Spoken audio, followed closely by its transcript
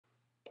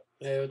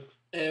Hey,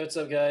 what's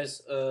up,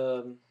 guys?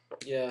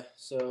 Yeah,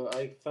 so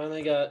I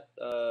finally got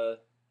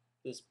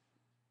this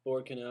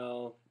board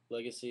canal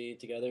legacy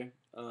together.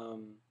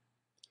 And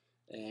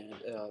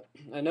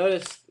I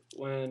noticed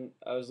when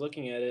I was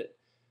looking at it,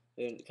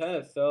 it kind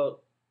of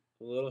felt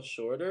a little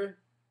shorter.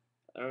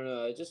 I don't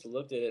know. I just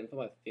looked at it and put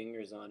my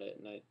fingers on it,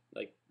 and I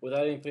like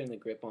without even putting the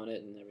grip on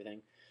it and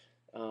everything.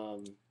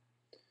 Um,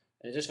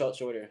 and it just felt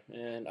shorter,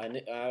 and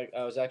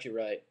I was actually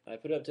right. I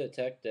put it up to a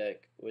tech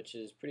deck, which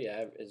is pretty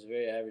average. It's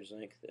very average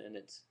length, and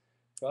it's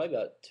probably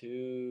about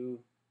 2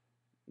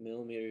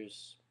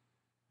 millimeters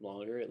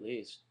longer at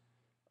least.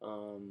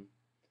 Um,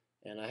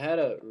 and I had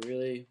a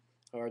really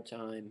hard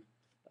time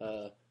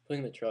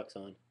putting the trucks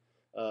on.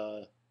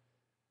 Uh,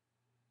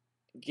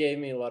 Gave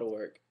me a lot of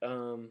work.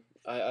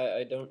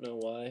 I don't know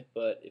why,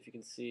 but if you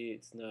can see,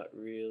 it's not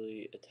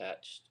really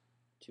attached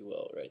too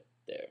well right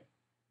there.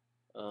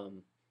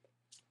 Um,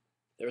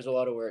 there was a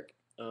lot of work.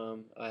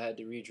 I had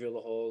to re-drill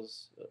the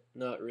holes,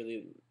 not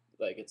really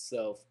like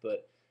itself,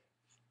 but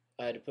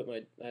I had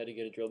to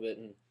get a drill bit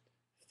and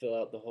fill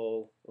out the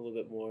hole a little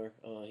bit more.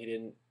 He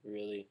didn't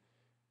really.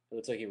 It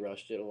looks like he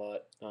rushed it a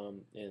lot,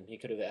 and he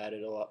could have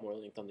added a lot more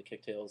length on the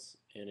kicktails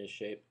and his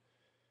shape.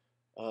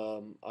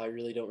 I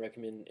really don't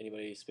recommend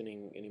anybody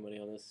spending any money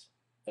on this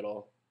at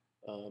all.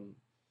 Um,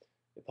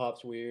 it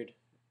pops weird,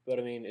 but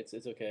I mean it's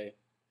okay.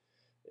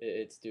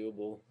 It's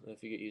doable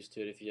if you get used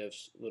to it. If you have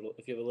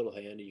a little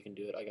hand, you can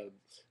do it.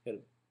 Got a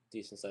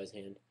decent sized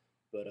hand,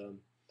 but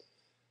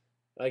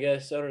I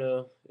guess I don't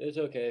know. It's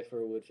okay for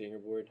a wood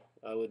fingerboard.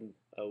 I would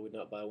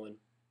not buy one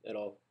at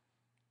all.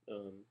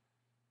 Um,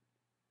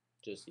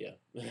 just yeah,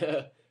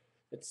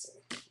 it's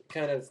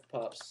kind of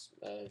pops.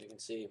 As you can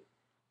see,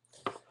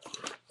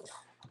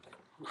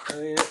 I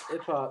mean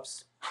it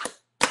pops.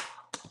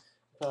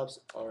 Pops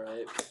all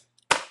right.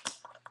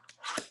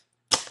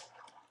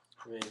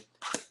 I mean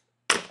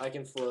I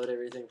can float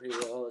everything pretty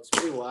well. It's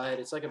pretty wide.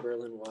 It's like a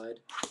Berlin wide,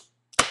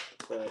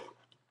 but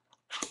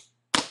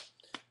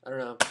I don't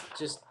know.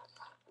 It's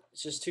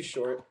just too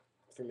short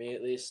for me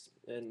at least,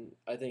 and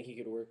I think he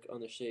could work on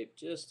the shape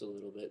just a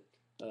little bit.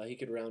 He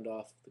could round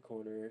off the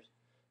corners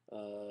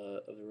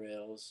of the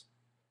rails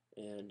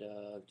and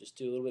just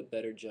do a little bit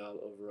better job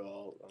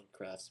overall on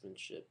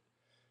craftsmanship.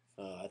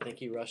 I think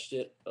he rushed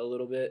it a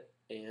little bit,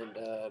 and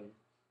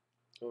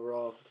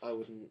overall, I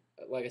wouldn't.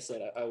 Like I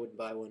said, I wouldn't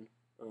buy one.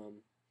 Um,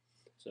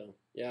 so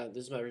yeah,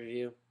 this is my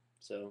review.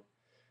 So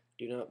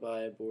do not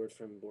buy a board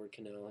from Board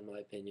Canal, in my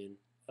opinion.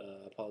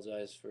 I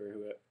apologize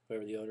for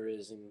whoever the owner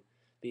is in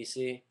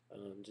BC.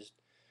 Just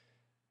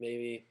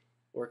maybe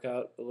work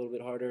out a little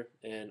bit harder.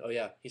 And oh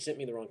yeah, he sent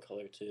me the wrong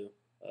color too.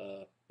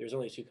 There's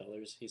only two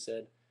colors, he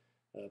said,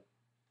 uh,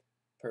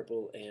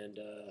 purple and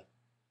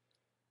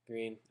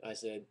green. I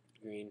said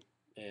green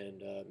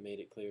and made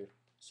it clear.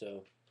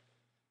 So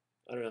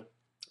I don't know.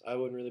 I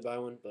wouldn't really buy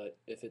one, but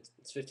if it's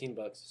 15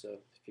 bucks, so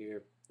if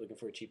you're looking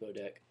for a cheapo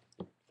deck,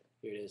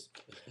 here it is.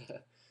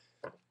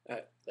 All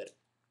right, later.